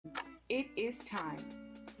It is time.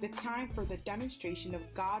 The time for the demonstration of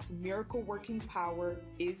God's miracle-working power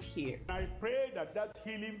is here. I pray that that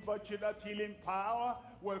healing virtue, that healing power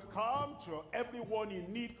will come to everyone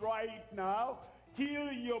in need right now.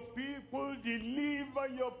 Heal your people, deliver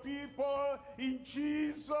your people in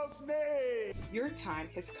Jesus' name. Your time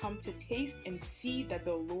has come to taste and see that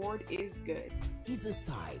the Lord is good. It is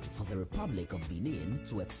time for the Republic of Benin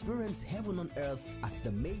to experience heaven on earth at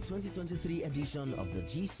the May 2023 edition of the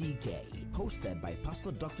GCK, hosted by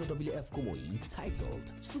Pastor Dr. W.F KUMUYI,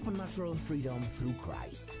 titled Supernatural Freedom Through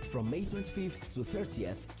Christ, from May 25th to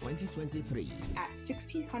 30th, 2023. At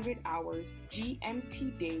 1600 hours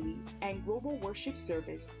GMT daily and global worship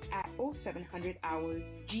service at 0700 hours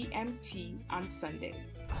GMT on Sunday.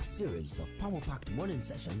 A series of power-packed morning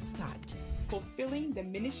sessions tagged Fulfilling the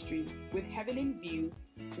Ministry with Heaven in View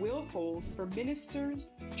will hold for ministers,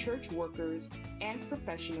 church workers, and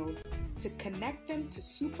professionals to connect them to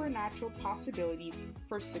supernatural possibilities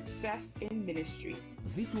for success in ministry.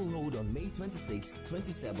 This will hold on May 26,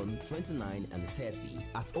 27, 29, and 30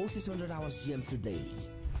 at 0600 hours GMT daily.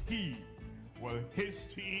 He will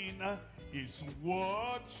hasten his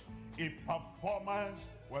word. A performance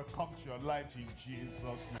will come to your life in Jesus'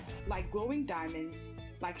 name. Like glowing diamonds,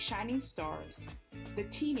 like shining stars, the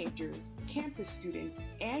teenagers, campus students,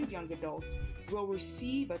 and young adults will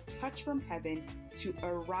receive a touch from heaven to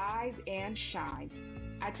arise and shine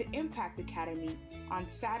at the Impact Academy on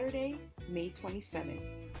Saturday, May 27th.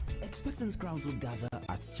 Expectant crowds will gather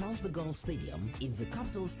at Charles de Gaulle Stadium in the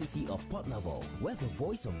capital city of Port Novo, where the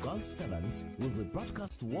voice of God's servants will be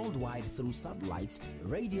broadcast worldwide through satellite,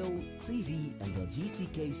 radio, TV, and the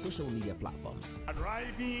GCK social media platforms.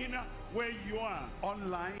 Arriving where you are,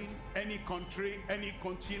 online, any country, any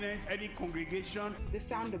continent, any congregation. The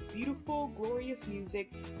sound of beautiful, glorious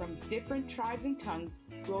music from different tribes and tongues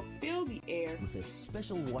will fill the air with a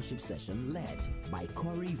special worship session led by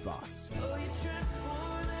Corey Voss. Oh, you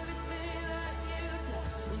transform everything that you do.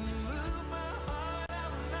 When you move my heart, I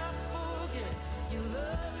will not forget. Your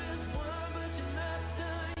love is one, but you're not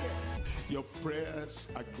done yet. Your prayers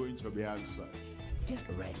are going to be answered. Get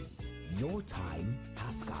ready. Your time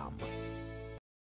has come.